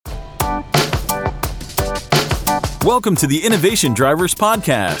Welcome to the Innovation Drivers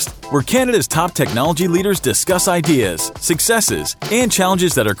Podcast, where Canada's top technology leaders discuss ideas, successes, and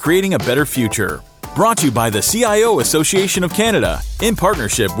challenges that are creating a better future. Brought to you by the CIO Association of Canada, in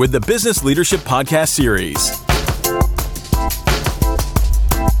partnership with the Business Leadership Podcast Series.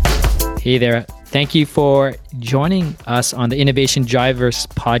 Hey there. Thank you for joining us on the Innovation Drivers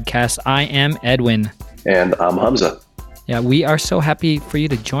Podcast. I am Edwin. And I'm Hamza. Yeah, we are so happy for you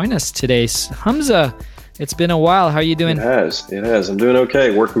to join us today. Hamza, it's been a while. How are you doing? It has. I'm doing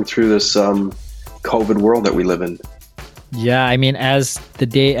okay. Working through this COVID world that we live in. Yeah, I mean, as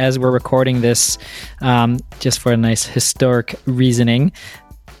we're recording this, just for a nice historic reasoning,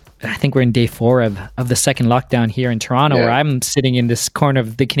 I think we're in day 4 of the second lockdown here in Toronto, where I'm sitting in this corner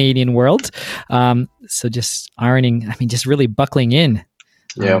of the Canadian world. So just just really buckling in.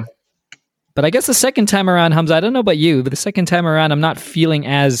 Yeah. But I guess the second time around, Hamza, I don't know about you, but the second time around, I'm not feeling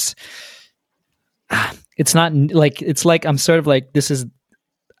as... It's like I'm sort of like, this is...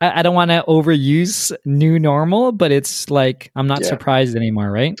 I don't want to overuse new normal, but it's like I'm not surprised anymore,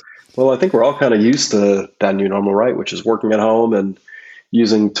 right? Well, I think we're all kind of used to that new normal, right? Which is working at home and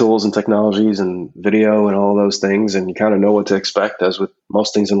using tools and technologies and video and all those things. And you kind of know what to expect. As with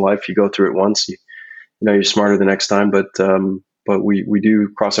most things in life, you go through it once, you know you're smarter the next time. But we do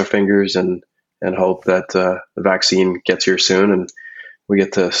cross our fingers and hope that the vaccine gets here soon and we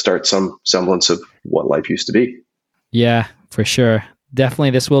get to start some semblance of what life used to be. Yeah, for sure. Definitely,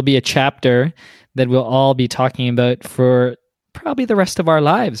 this will be a chapter that we'll all be talking about for probably the rest of our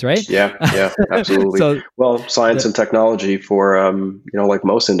lives, right? Yeah, absolutely. Science and technology for, like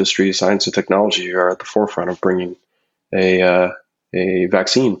most industries, science and technology are at the forefront of bringing a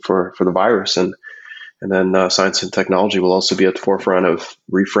vaccine for the virus. And then science and technology will also be at the forefront of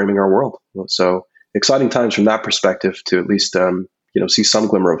reframing our world. So exciting times from that perspective to at least, see some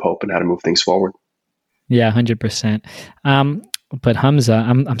glimmer of hope and how to move things forward. Yeah, 100%. But Hamza,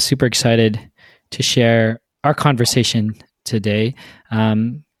 I'm super excited to share our conversation today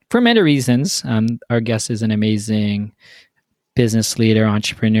for many reasons. Our guest is an amazing business leader,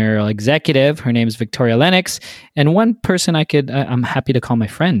 entrepreneurial executive. Her name is Victoria Lennox, and one person I'm happy to call my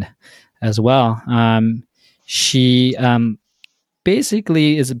friend as well. She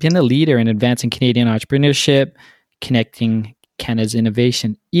basically has been a leader in advancing Canadian entrepreneurship, connecting Canada's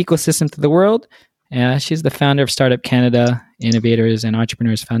innovation ecosystem to the world. She's the founder of Startup Canada, Innovators and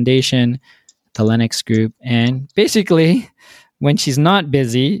Entrepreneurs Foundation, the Lennox Group. And basically, when she's not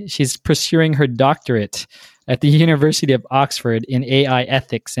busy, she's pursuing her doctorate at the University of Oxford in AI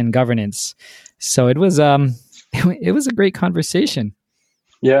ethics and governance. So it was a great conversation.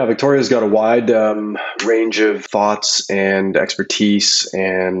 Yeah, Victoria's got a wide range of thoughts and expertise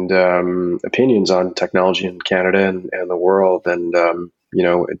and opinions on technology in Canada and the world, and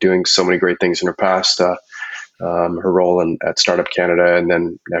doing so many great things in her past. Her role at Startup Canada, and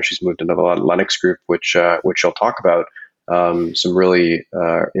then now she's moved into the Lennox Group, which she'll talk about. Some really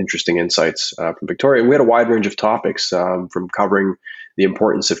interesting insights from Victoria. We had a wide range of topics, from covering the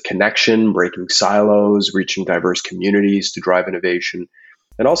importance of connection, breaking silos, reaching diverse communities to drive innovation,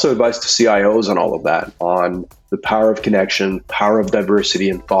 and also advice to CIOs on all of that, on the power of connection, power of diversity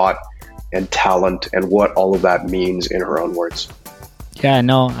in thought and talent, and what all of that means in her own words. Yeah,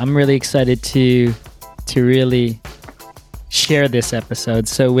 no, I'm really excited to really share this episode.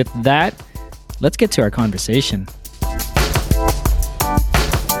 So with that, let's get to our conversation.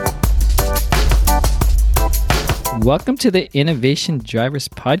 Welcome to the Innovation Drivers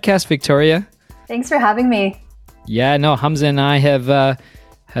Podcast, Victoria. Thanks for having me. Yeah, no, Hamza and I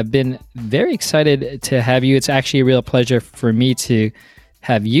have been very excited to have you. It's actually a real pleasure for me to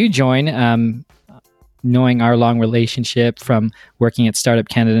have you join, knowing our long relationship from working at Startup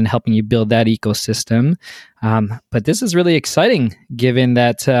Canada and helping you build that ecosystem. But this is really exciting, given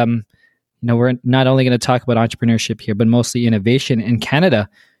that we're not only going to talk about entrepreneurship here, but mostly innovation in Canada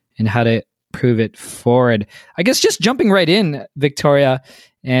and how to prove it forward. I guess just jumping right in, Victoria,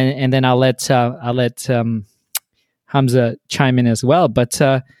 and then I'll let Hamza chime in as well. But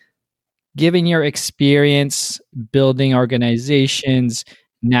given your experience building organizations,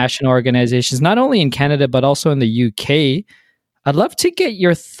 national organizations, not only in Canada, but also in the UK, I'd love to get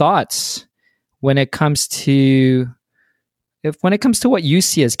your thoughts when it comes to what you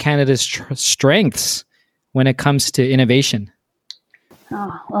see as Canada's strengths when it comes to innovation.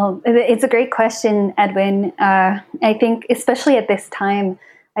 Oh, well, it's a great question, Edwin. I think, especially at this time,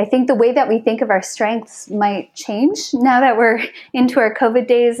 I think the way that we think of our strengths might change now that we're into our COVID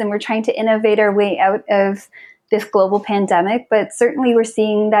days and we're trying to innovate our way out of this global pandemic. But certainly we're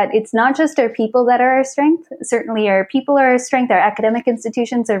seeing that it's not just our people that are our strength. Certainly our people are our strength, our academic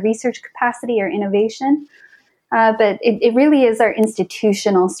institutions, our research capacity, our innovation. but it really is our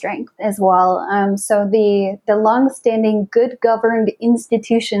institutional strength as well. So the long-standing, good-governed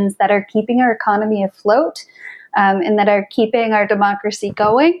institutions that are keeping our economy afloat and that are keeping our democracy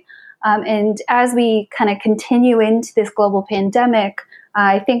going. And as we kind of continue into this global pandemic,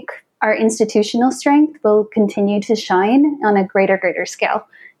 I think our institutional strength will continue to shine on a greater scale.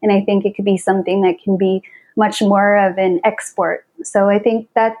 And I think it could be something that can be much more of an export. So I think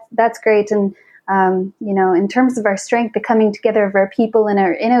that's great. And, in terms of our strength, the coming together of our people and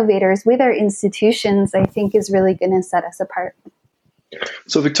our innovators with our institutions, I think is really going to set us apart.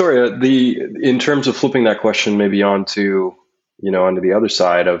 So Victoria, in terms of flipping that question maybe onto the other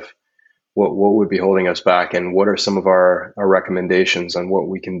side of what would be holding us back, and what are some of our recommendations on what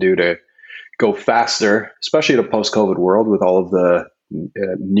we can do to go faster, especially in a post-COVID world with all of the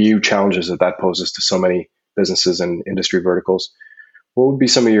new challenges that poses to so many businesses and industry verticals. What would be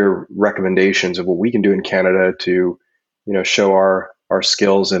some of your recommendations of what we can do in Canada to, show our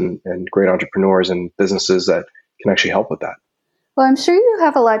skills and great entrepreneurs and businesses that can actually help with that? Well, I'm sure you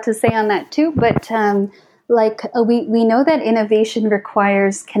have a lot to say on that too, but we know that innovation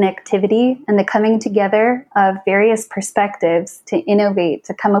requires connectivity and the coming together of various perspectives to innovate,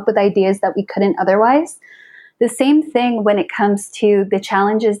 to come up with ideas that we couldn't otherwise. The same thing when it comes to the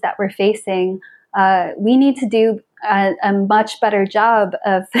challenges that we're facing. We need to do a much better job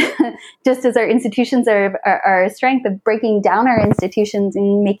of, just as our institutions are our strength, of breaking down our institutions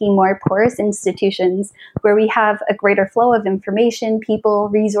and making more porous institutions where we have a greater flow of information, people,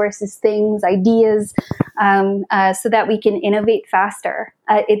 resources, things, ideas, so that we can innovate faster.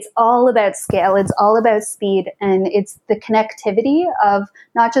 It's all about scale. It's all about speed. And it's the connectivity of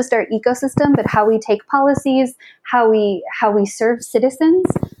not just our ecosystem, but how we take policies, how we serve citizens.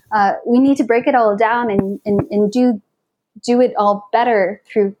 We need to break it all down and do it all better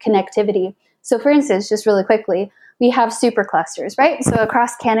through connectivity. So for instance, just really quickly, we have superclusters, right? So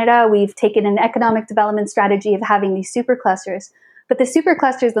across Canada, we've taken an economic development strategy of having these superclusters, but the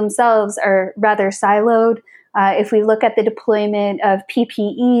superclusters themselves are rather siloed. If we look at the deployment of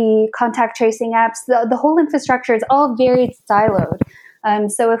PPE, contact tracing apps, the whole infrastructure is all very siloed.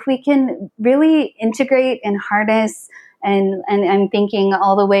 So if we can really integrate and harness, and I'm thinking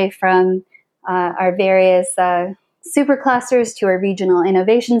all the way from our various superclusters to our regional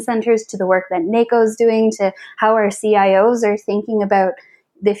innovation centers, to the work that NACO is doing, to how our CIOs are thinking about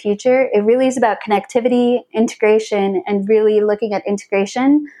the future. It really is about connectivity, integration, and really looking at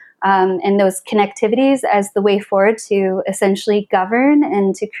integration and those connectivities as the way forward to essentially govern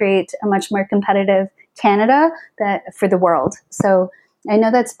and to create a much more competitive Canada for the world. So I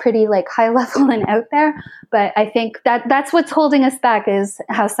know that's pretty high level and out there, but I think that's what's holding us back, is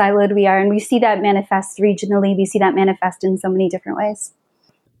how siloed we are. And we see that manifest regionally. We see that manifest in so many different ways.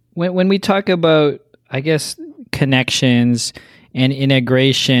 When we talk about, I guess, connections and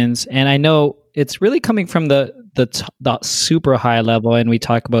integrations, and I know it's really coming from the super high level, and we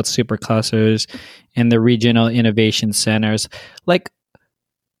talk about super clusters and the regional innovation centers.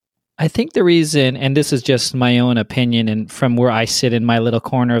 I think the reason, and this is just my own opinion and from where I sit in my little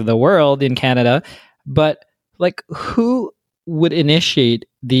corner of the world in Canada, but who would initiate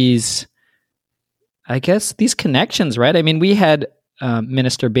these, I guess, these connections, right? I mean, we had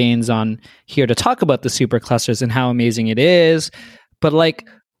Minister Baines on here to talk about the superclusters and how amazing it is, but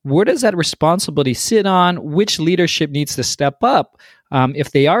where does that responsibility sit on? Which leadership needs to step up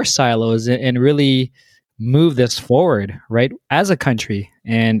if they are silos and really move this forward, right, as a country?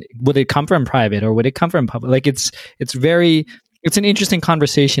 And would it come from private or would it come from public? It's an interesting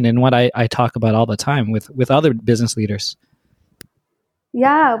conversation, and what I talk about all the time with other business leaders.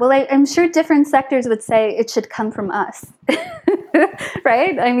 Yeah, well, I'm sure different sectors would say it should come from us,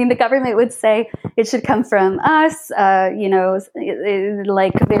 right? I mean, the government would say it should come from us. Various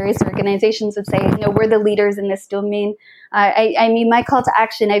organizations would say, we're the leaders in this domain. I mean, my call to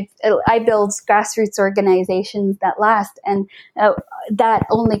action, I build grassroots organizations that last, and that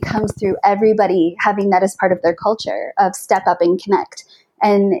only comes through everybody having that as part of their culture of step up and connect.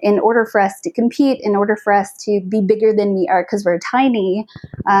 And in order for us to compete, in order for us to be bigger than we are because we're tiny,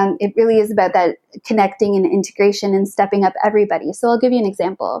 it really is about that connecting and integration and stepping up everybody. So I'll give you an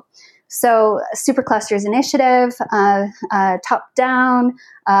example. So Superclusters Initiative, top down,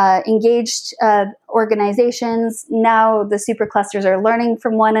 engaged organizations. Now the superclusters are learning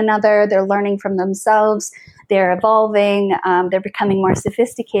from one another. They're learning from themselves. They're evolving. They're becoming more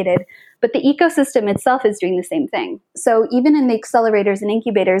sophisticated. But the ecosystem itself is doing the same thing. So even in the accelerators and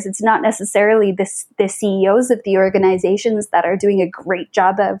incubators, it's not necessarily the CEOs of the organizations that are doing a great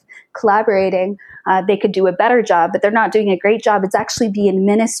job of collaborating. They could do a better job, but they're not doing a great job. It's actually the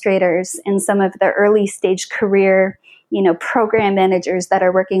administrators and some of the early stage career, program managers that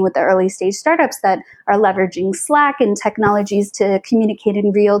are working with the early stage startups that are leveraging Slack and technologies to communicate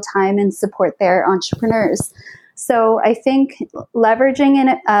in real time and support their entrepreneurs. So I think leveraging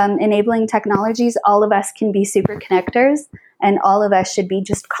and enabling technologies, all of us can be super connectors, and all of us should be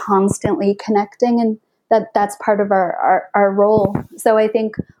just constantly connecting, and that's part of our role. So I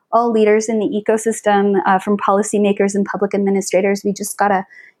think all leaders in the ecosystem, from policymakers and public administrators, we just got to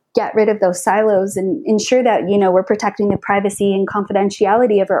get rid of those silos and ensure that, we're protecting the privacy and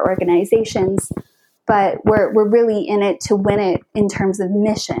confidentiality of our organizations, but we're really in it to win it in terms of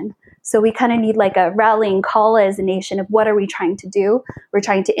mission. So we kind of need like a rallying call as a nation of what are we trying to do? We're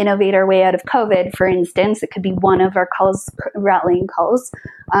trying to innovate our way out of COVID, for instance. It could be one of our rallying calls.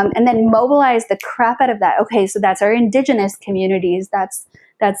 And then mobilize the crap out of that. Okay, so that's our indigenous communities. That's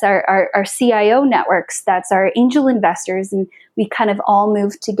our CIO networks. That's our angel investors. And we kind of all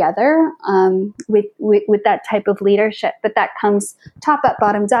move together with that type of leadership. But that comes top up,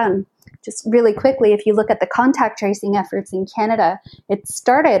 bottom down. Just really quickly, if you look at the contact tracing efforts in Canada, it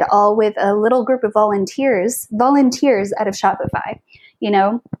started all with a little group of volunteers out of Shopify,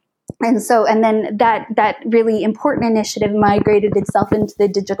 and then that really important initiative migrated itself into the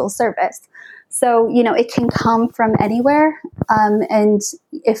digital service. So, it can come from anywhere. And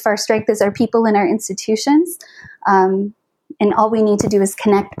if our strength is our people and our institutions, and all we need to do is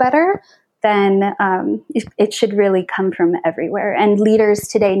connect better, then it should really come from everywhere. And leaders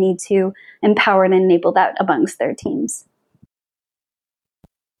today need to empower and enable that amongst their teams.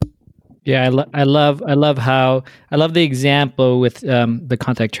 Yeah, I love the example with the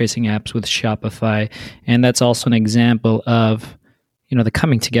contact tracing apps with Shopify, and that's also an example of the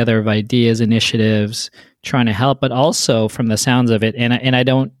coming together of ideas, initiatives, trying to help, but also from the sounds of it. And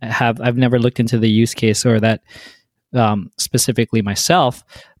I've never looked into the use case or that specifically myself.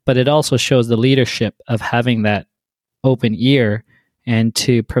 But it also shows the leadership of having that open ear and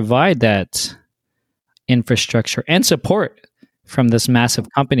to provide that infrastructure and support from this massive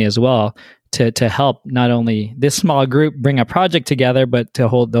company as well to help not only this small group bring a project together, but to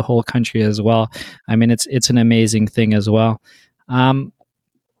hold the whole country as well. I mean, it's an amazing thing as well. One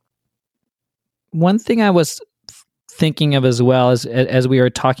thing I was thinking of as well as we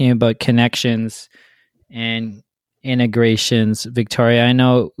were talking about connections and integrations, Victoria, I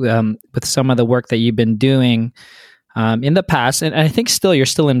know with some of the work that you've been doing in the past, and I think you're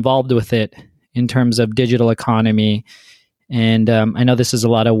still involved with it in terms of digital economy, and I know this is a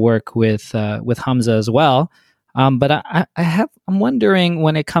lot of work with Humza as well. But I'm wondering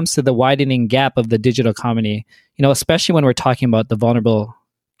when it comes to the widening gap of the digital economy, especially when we're talking about the vulnerable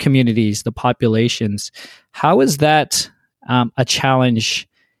communities, the populations, how is that a challenge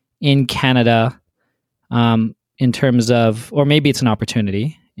in Canada? In terms of, or maybe it's an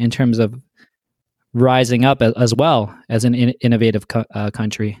opportunity in terms of rising up as well as an innovative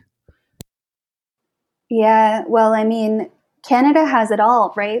country. Yeah, well, I mean, Canada has it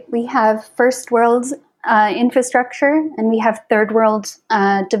all, right? We have first world infrastructure, and we have third world,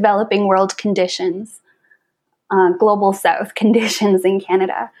 developing world conditions, global south conditions in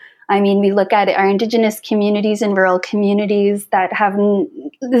Canada. I mean, we look at our indigenous communities and rural communities that have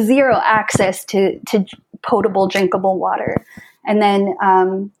zero access to potable, drinkable water. And then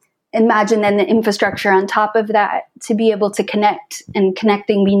imagine then the infrastructure on top of that to be able to connect. And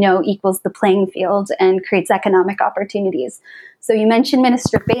connecting, we know, equals the playing field and creates economic opportunities. So you mentioned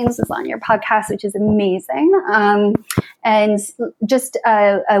Minister Baines was on your podcast, which is amazing. And just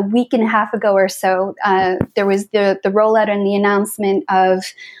a week and a half ago or so, there was the rollout and the announcement of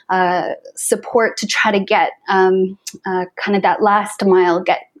support to try to get kind of that last mile,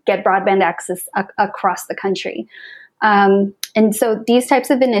 get broadband access across the country. And so these types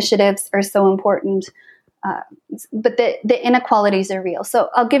of initiatives are so important. But the inequalities are real. So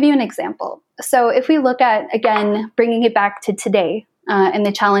I'll give you an example. So if we look at, again, bringing it back to today and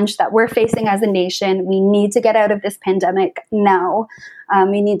the challenge that we're facing as a nation, we need to get out of this pandemic now.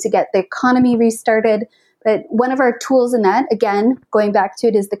 We need to get the economy restarted. But one of our tools in that, again, going back to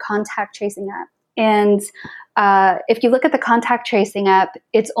it, is the contact tracing app. And if you look at the contact tracing app,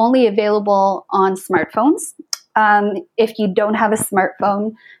 it's only available on smartphones. If you don't have a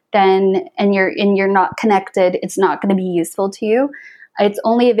smartphone, then and you're not connected, it's not going to be useful to you. It's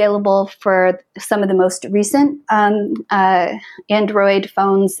only available for some of the most recent Android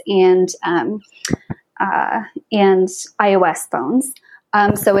phones and iOS phones.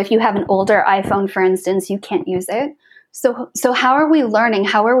 So if you have an older iPhone, for instance, you can't use it. So how are we learning?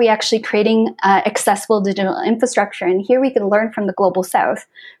 How are we actually creating accessible digital infrastructure? And here we can learn from the global south.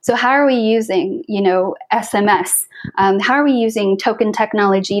 So how are we using, SMS? How are we using token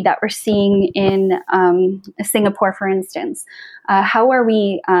technology that we're seeing in Singapore, for instance? How are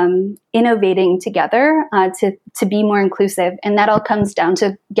we innovating together to be more inclusive? And that all comes down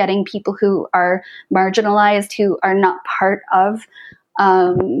to getting people who are marginalized, who are not part of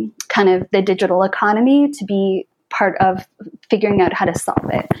kind of the digital economy, to be part of figuring out how to solve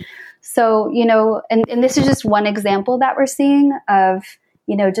it. So, and this is just one example that we're seeing of,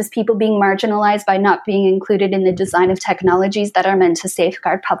 just people being marginalized by not being included in the design of technologies that are meant to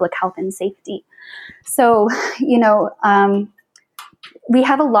safeguard public health and safety. So, we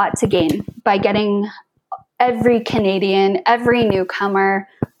have a lot to gain by getting every Canadian, every newcomer,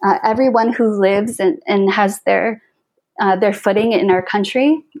 everyone who lives and has their footing in our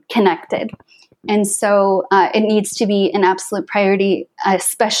country connected. And so it needs to be an absolute priority,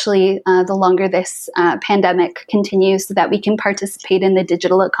 especially the longer this pandemic continues, so that we can participate in the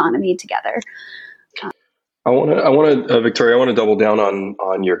digital economy together. I want to, Victoria, I want to double down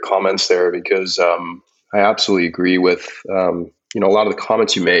on your comments there, because I absolutely agree with a lot of the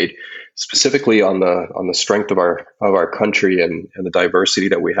comments you made, specifically on the strength of our country and the diversity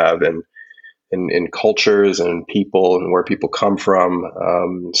that we have in cultures and people and where people come from,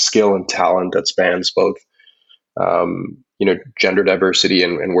 skill and talent that spans both, gender diversity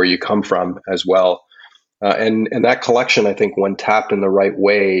and where you come from as well. And that collection, I think, when tapped in the right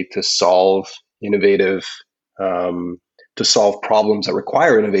way to solve to solve problems that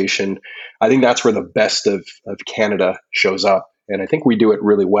require innovation, I think that's where the best of Canada shows up. And I think we do it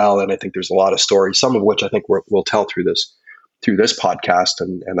really well. And I think there's a lot of stories, some of which I think we'll tell through this podcast,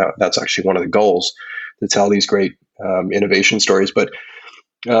 and that's actually one of the goals, to tell these great innovation stories. But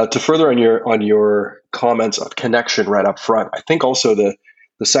to further on your comments on connection right up front, I think also the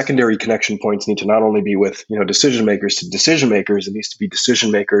secondary connection points need to not only be with decision makers to decision makers, it needs to be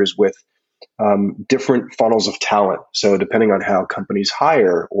decision makers with different funnels of talent. So depending on how companies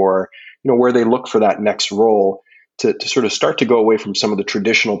hire, or where they look for that next role, to sort of start to go away from some of the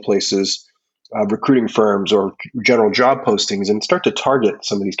traditional places, recruiting firms or general job postings, and start to target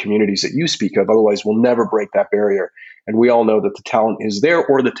some of these communities that you speak of. Otherwise, we'll never break that barrier. And we all know that the talent is there,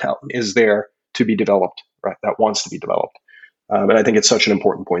 or the talent is there to be developed, right? That wants to be developed. And I think it's such an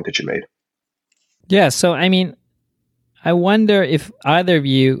important point that you made. Yeah. So, I wonder if either of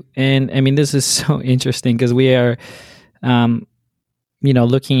you, and this is so interesting because we are,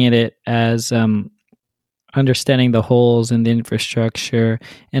 looking at it as understanding the holes in the infrastructure.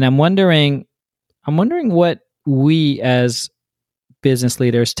 And I'm wondering what we as business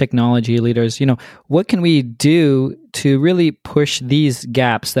leaders, technology leaders, what can we do to really push these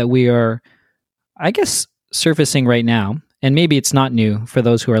gaps that we are, I guess, surfacing right now? And maybe it's not new for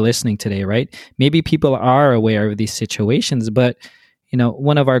those who are listening today, right? Maybe people are aware of these situations, but,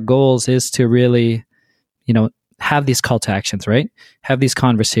 one of our goals is to really, have these call to actions, right? Have these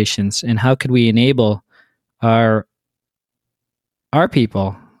conversations. And how could we enable our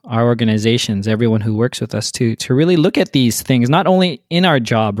people, our organizations, everyone who works with us to really look at these things, not only in our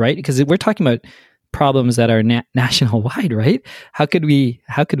job, right? Because we're talking about problems that are national wide, right? How could we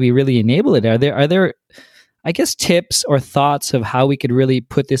really enable it? Are there, I guess, tips or thoughts of how we could really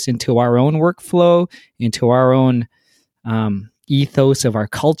put this into our own workflow, into our own ethos of our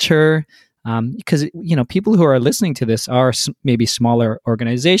culture? Because people who are listening to this are maybe smaller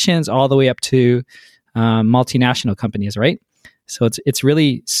organizations, all the way up to multinational companies, right? So it's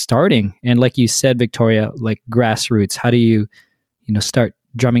really starting, and like you said, Victoria, like grassroots. How do you start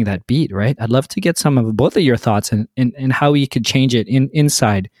drumming that beat, right? I'd love to get some of both of your thoughts and how we could change it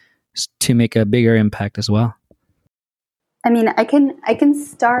inside to make a bigger impact as well. I can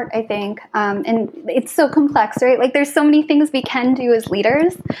start, I think, and it's so complex, right? Like there's so many things we can do as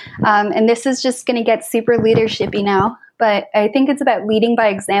leaders, and this is just going to get super leadershipy now. But I think it's about leading by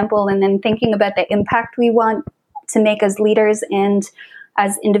example, and then thinking about the impact we want to make as leaders and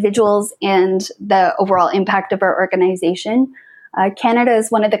as individuals, and the overall impact of our organization. Canada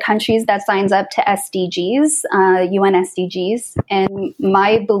is one of the countries that signs up to SDGs, UN SDGs. And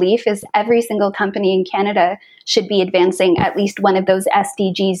my belief is every single company in Canada should be advancing at least one of those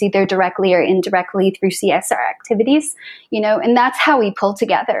SDGs, either directly or indirectly through CSR activities, and that's how we pull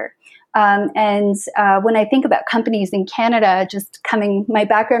together. And when I think about companies in Canada, my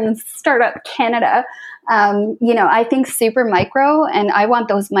background in Startup Canada, I think super micro, and I want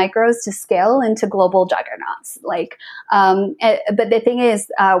those micros to scale into global juggernauts. But the thing is,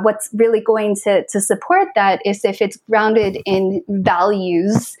 what's really going to support that is if it's grounded in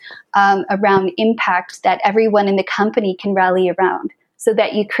values around impact that everyone in the company can rally around, so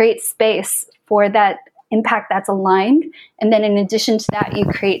that you create space for that impact that's aligned. And then in addition to that, you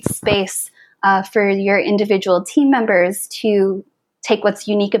create space for your individual team members to take what's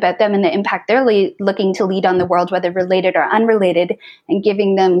unique about them and the impact they're looking to lead on the world, whether related or unrelated, and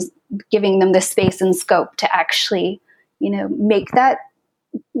giving them the space and scope to actually, make that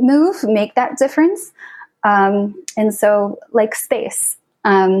move, make that difference. And so space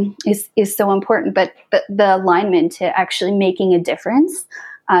is so important, but the alignment to actually making a difference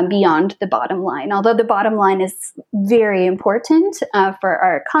beyond the bottom line. Although the bottom line is very important for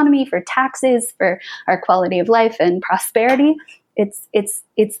our economy, for taxes, for our quality of life and prosperity,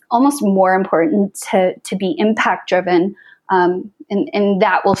 it's almost more important to be impact driven, and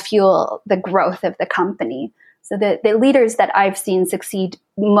that will fuel the growth of the company. So the leaders that I've seen succeed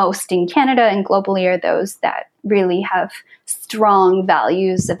most in Canada and globally are those that really have strong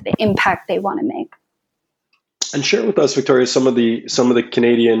values of the impact they want to make. And share with us, Victoria, some of the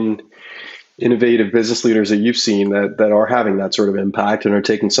Canadian innovative business leaders that you've seen that are having that sort of impact and are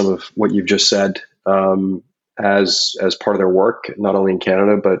taking some of what you've just said as part of their work, not only in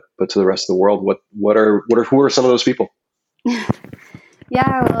Canada but to the rest of the world. Who are some of those people?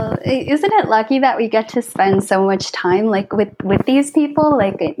 Yeah, well, isn't it lucky that we get to spend so much time with these people,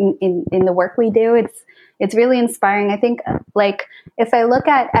 in the work we do? It's really inspiring. I think if I look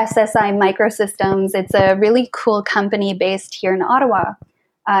at SSI Microsystems, it's a really cool company based here in Ottawa.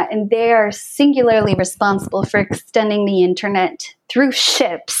 And they are singularly responsible for extending the internet through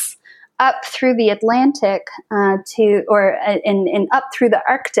ships up through the Atlantic and up through the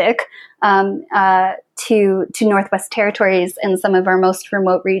Arctic to Northwest Territories and some of our most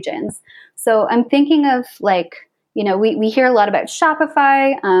remote regions. So I'm thinking of we hear a lot about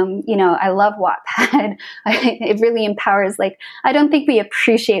Shopify. I love Wattpad. It really empowers. I don't think we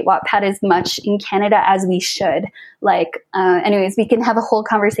appreciate Wattpad as much in Canada as we should. Anyways, we can have a whole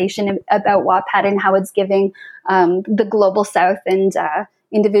conversation about Wattpad and how it's giving the global South and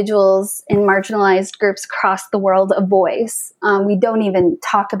individuals in marginalized groups across the world a voice. We don't even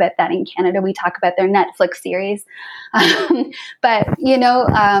talk about that in Canada. We talk about their Netflix series. But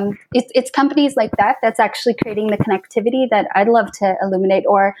it's companies like that that's actually creating the connectivity that I'd love to illuminate.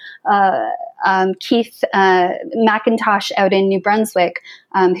 Or Keith McIntosh out in New Brunswick,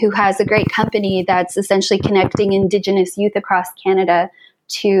 who has a great company that's essentially connecting Indigenous youth across Canada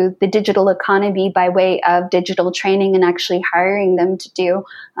to the digital economy by way of digital training and actually hiring them to do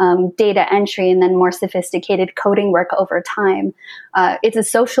data entry and then more sophisticated coding work over time. It's a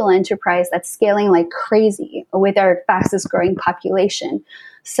social enterprise that's scaling like crazy with our fastest growing population.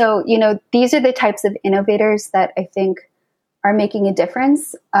 So, these are the types of innovators that I think are making a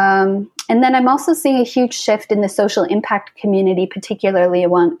difference. And then I'm also seeing a huge shift in the social impact community, particularly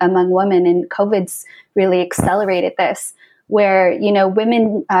among women, and COVID's really accelerated this, where,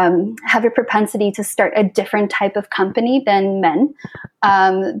 women have a propensity to start a different type of company than men.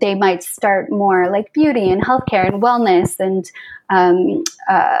 They might start more like beauty and healthcare and wellness and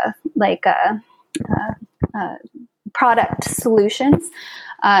product solutions.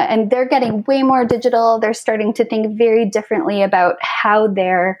 And they're getting way more digital. They're starting to think very differently about how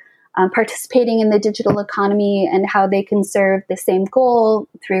they're participating in the digital economy and how they can serve the same goal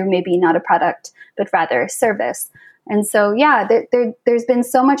through maybe not a product, but rather a service. And so, there's been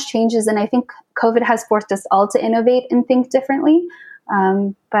so much changes, and I think COVID has forced us all to innovate and think differently.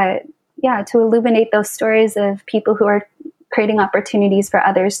 To illuminate those stories of people who are creating opportunities for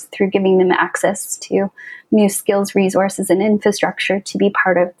others through giving them access to new skills, resources, and infrastructure to be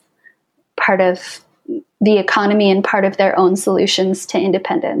part of the economy and part of their own solutions to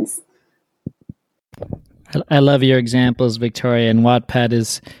independence. I love your examples, Victoria, and Wattpad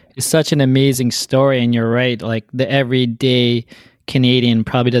is such an amazing story. And you're right, like the everyday Canadian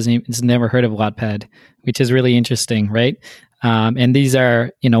probably has never heard of Wattpad, which is really interesting, right? And these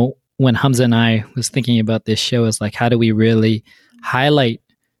are, when Hamza and I was thinking about this show, is like, how do we really highlight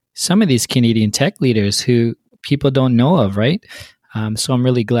some of these Canadian tech leaders who people don't know of, right? So I'm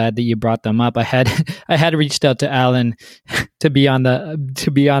really glad that you brought them up. I had reached out to Alan to be on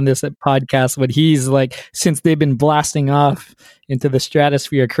this podcast, but he's like, since they've been blasting off into the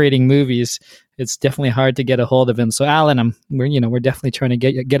stratosphere creating movies, it's definitely hard to get a hold of him. So Alan, we're definitely trying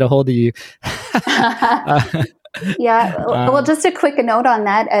to get a hold of you. Yeah. Well, just a quick note on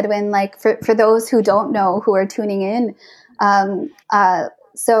that, Edwin, like for those who don't know, who are tuning in,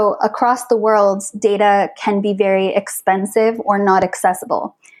 so across the world, data can be very expensive or not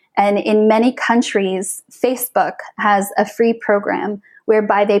accessible. And in many countries, Facebook has a free program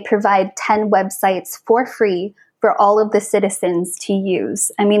whereby they provide 10 websites for free for all of the citizens to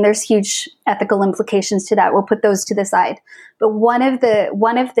use. I mean, there's huge ethical implications to that. We'll put those to the side. But one of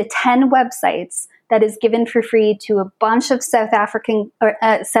the 10 websites that is given for free to a bunch of African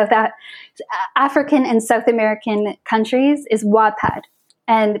and South American countries is Wattpad.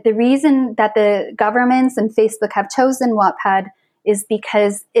 And the reason that the governments and Facebook have chosen Wattpad is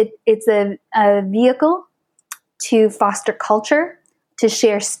because it's a vehicle to foster culture, to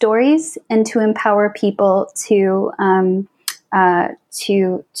share stories, and to empower people to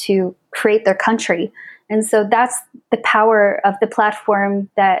create their country. And so that's the power of the platform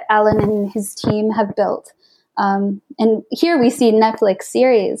that Alan and his team have built. And here we see Netflix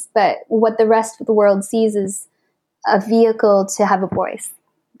series, but what the rest of the world sees is a vehicle to have a voice,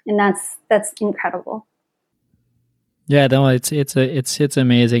 and that's incredible. Yeah, no, it's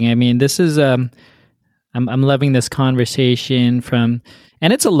amazing. I mean, this is I'm loving this conversation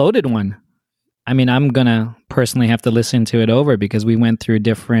and it's a loaded one. I mean, I'm gonna personally have to listen to it over because we went through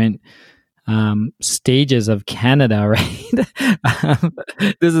different stages of Canada, right?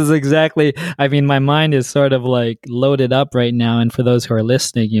 This is exactly, I mean, my mind is sort of like loaded up right now. And for those who are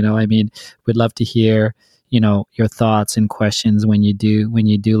listening, we'd love to hear, your thoughts and questions when you do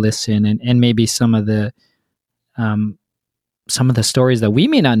listen, and maybe some of the stories that we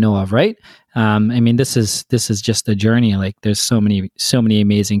may not know of, right? I mean, this is just a journey. Like, there's so many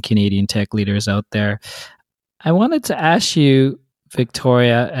amazing Canadian tech leaders out there. I wanted to ask you,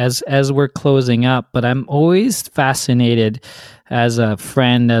 Victoria, as we're closing up, but I'm always fascinated as a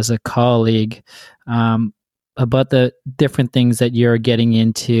friend, as a colleague, about the different things that you're getting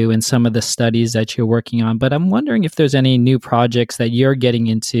into and some of the studies that you're working on. But I'm wondering if there's any new projects that you're getting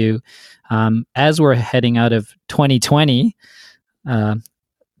into as we're heading out of 2020, the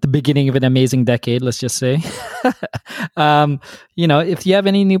beginning of an amazing decade, let's just say. If you have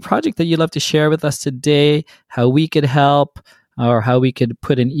any new project that you'd love to share with us today, how we could help, or how we could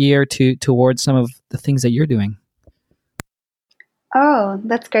put an ear towards some of the things that you're doing. Oh,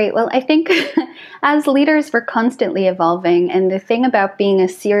 that's great. Well, I think as leaders, we're constantly evolving. And the thing about being a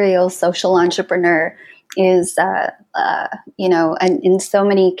serial social entrepreneur is, and so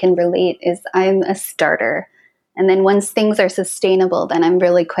many can relate, is I'm a starter. And then once things are sustainable, then I'm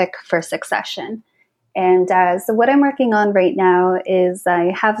really quick for succession. And so what I'm working on right now is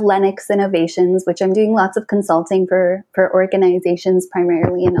I have Lennox Innovations, which I'm doing lots of consulting for organizations,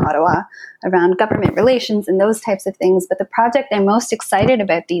 primarily in Ottawa, around government relations and those types of things. But the project I'm most excited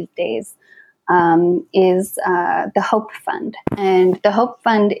about these days is the Hope Fund. And the Hope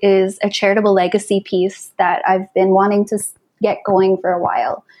Fund is a charitable legacy piece that I've been wanting to get going for a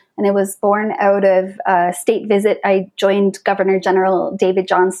while. And it was born out of a state visit. I joined Governor General David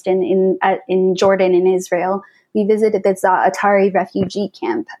Johnston in Jordan, in Israel. We visited the Za'atari refugee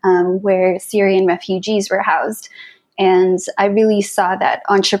camp where Syrian refugees were housed. And I really saw that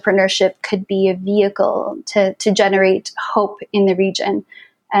entrepreneurship could be a vehicle to generate hope in the region.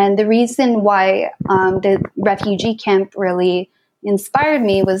 And the reason why the refugee camp really inspired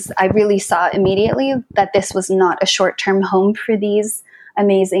me was I really saw immediately that this was not a short-term home for these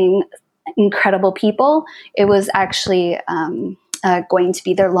amazing, incredible people. It was actually going to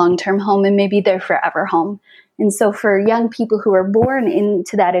be their long-term home and maybe their forever home. And so for young people who are born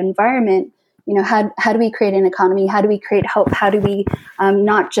into that environment, how do we create an economy? How do we create hope? How do we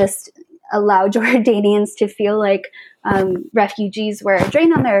not just allow Jordanians to feel like refugees were a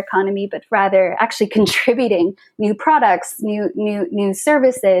drain on their economy, but rather actually contributing new products, new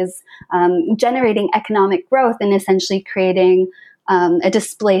services, generating economic growth, and essentially creating a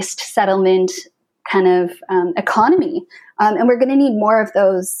displaced settlement kind of economy. And we're going to need more of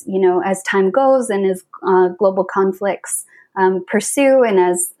those, as time goes and as global conflicts pursue, and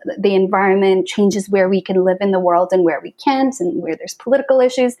as the environment changes where we can live in the world and where we can't, and where there's political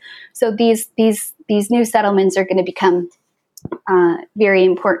issues. So these new settlements are going to become very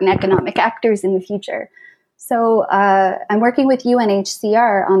important economic actors in the future. So I'm working with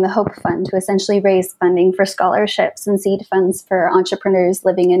UNHCR on the Hope Fund to essentially raise funding for scholarships and seed funds for entrepreneurs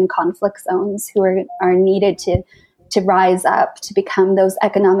living in conflict zones who are needed to rise up, to become those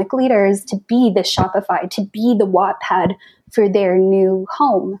economic leaders, to be the Shopify, to be the Wattpad for their new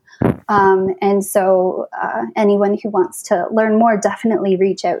home. And so anyone who wants to learn more, definitely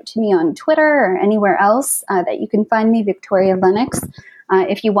reach out to me on Twitter or anywhere else that you can find me, Victoria Lennox,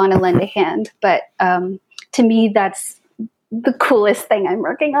 if you want to lend a hand. But to me, that's the coolest thing I'm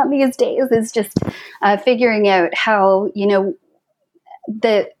working on these days, is just figuring out how,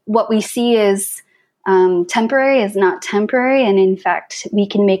 that what we see is temporary is not temporary. And in fact, we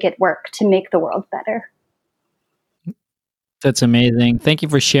can make it work to make the world better. That's amazing. Thank you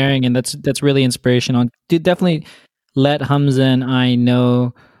for sharing. And that's really inspirational. Definitely let Hamza and I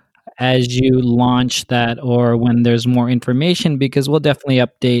know as you launch that or when there's more information, because we'll definitely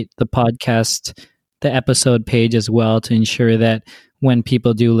update the podcast, the episode page as well, to ensure that when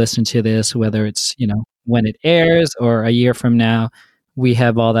people do listen to this, whether it's, when it airs or a year from now, we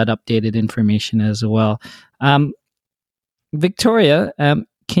have all that updated information as well. Victoria,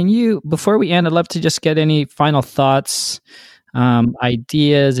 can you, before we end, I'd love to just get any final thoughts,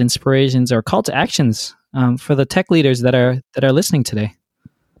 ideas, inspirations, or call to actions for the tech leaders that are listening today.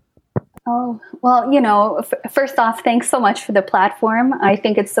 Oh, well, first off, thanks so much for the platform. I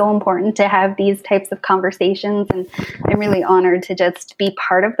think it's so important to have these types of conversations, and I'm really honored to just be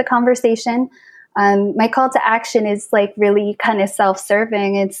part of the conversation. My call to action is really kind of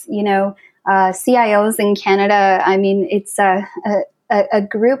self-serving. It's, CIOs in Canada. I mean, it's a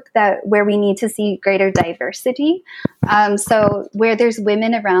group where we need to see greater diversity. So where there's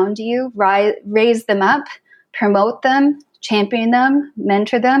women around you, raise them up, promote them, champion them,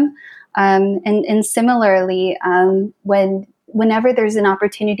 mentor them. And similarly, whenever there's an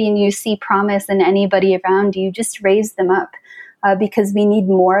opportunity and you see promise in anybody around you, just raise them up, because we need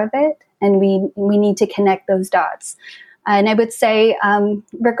more of it, and we need to connect those dots. And I would say,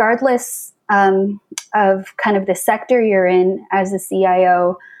 regardless of kind of the sector you're in as a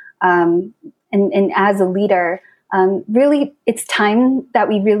CIO and as a leader, really, it's time that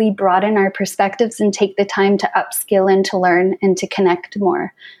we really broaden our perspectives and take the time to upskill and to learn and to connect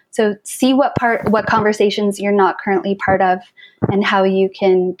more. So see what conversations you're not currently part of, and how you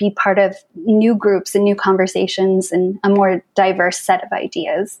can be part of new groups and new conversations and a more diverse set of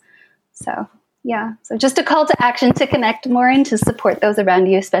ideas. So just a call to action to connect more and to support those around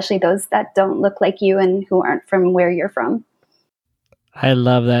you, especially those that don't look like you and who aren't from where you're from. I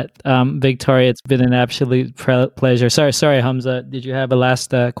love that. Victoria, it's been an absolute pleasure. Sorry, Hamza. Did you have a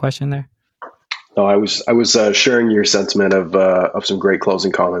last question there? No, I was sharing your sentiment of some great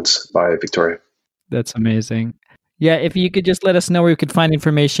closing comments by Victoria. That's amazing. Yeah, if you could just let us know where you could find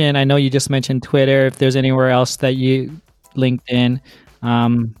information. I know you just mentioned Twitter. If there's anywhere else that LinkedIn.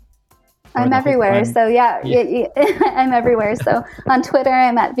 I'm everywhere. So I'm everywhere. So on Twitter,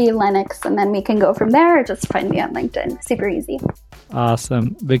 I'm at VLennox, and then we can go from there, or just find me on LinkedIn. Super easy.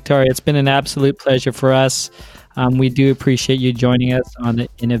 Awesome. Victoria, it's been an absolute pleasure for us. We do appreciate you joining us on the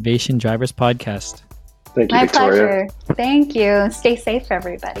Innovation Drivers podcast. Thank you, My Victoria. pleasure. Thank you. Stay safe,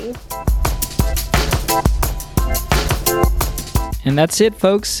 everybody. And that's it,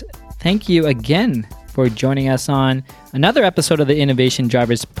 folks. Thank you again for joining us on another episode of the Innovation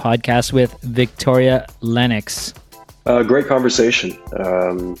Drivers podcast with Victoria Lennox. Great conversation.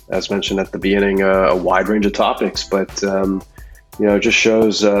 As mentioned at the beginning, a wide range of topics, but it just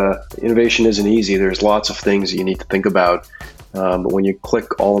shows innovation isn't easy. There's lots of things you need to think about. But when you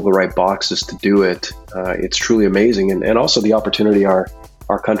click all of the right boxes to do it, it's truly amazing. And also the opportunity our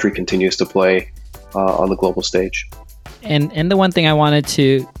country continues to play on the global stage. And the one thing I wanted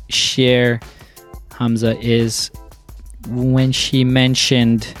to share, Hamza, is when she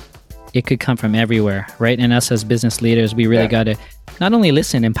mentioned it could come from everywhere, right? And us as business leaders, we really got to not only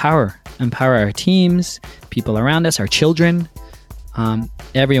listen, empower our teams, people around us, our children,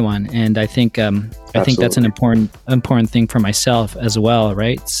 everyone. And I think that's an important thing for myself as well,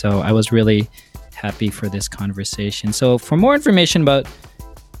 right? So I was really happy for this conversation. So for more information about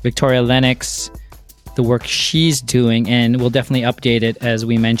Victoria Lennox, the work she's doing, and we'll definitely update it as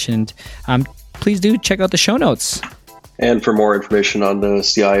we mentioned, please do check out the show notes. And for more information on the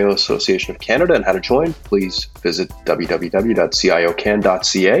CIO Association of Canada and how to join, please visit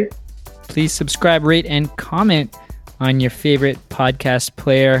www.ciocan.ca. Please subscribe, rate, and comment on your favorite podcast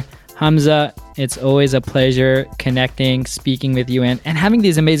player. Hamza, it's always a pleasure connecting, speaking with you, and having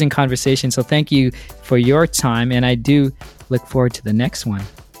these amazing conversations. So thank you for your time, and I do look forward to the next one.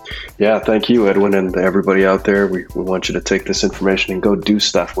 Yeah, thank you, Edwin, and everybody out there. We want you to take this information and go do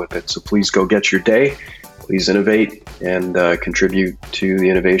stuff with it. So please go get your day. Please innovate and contribute to the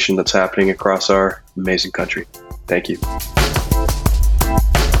innovation that's happening across our amazing country. Thank you.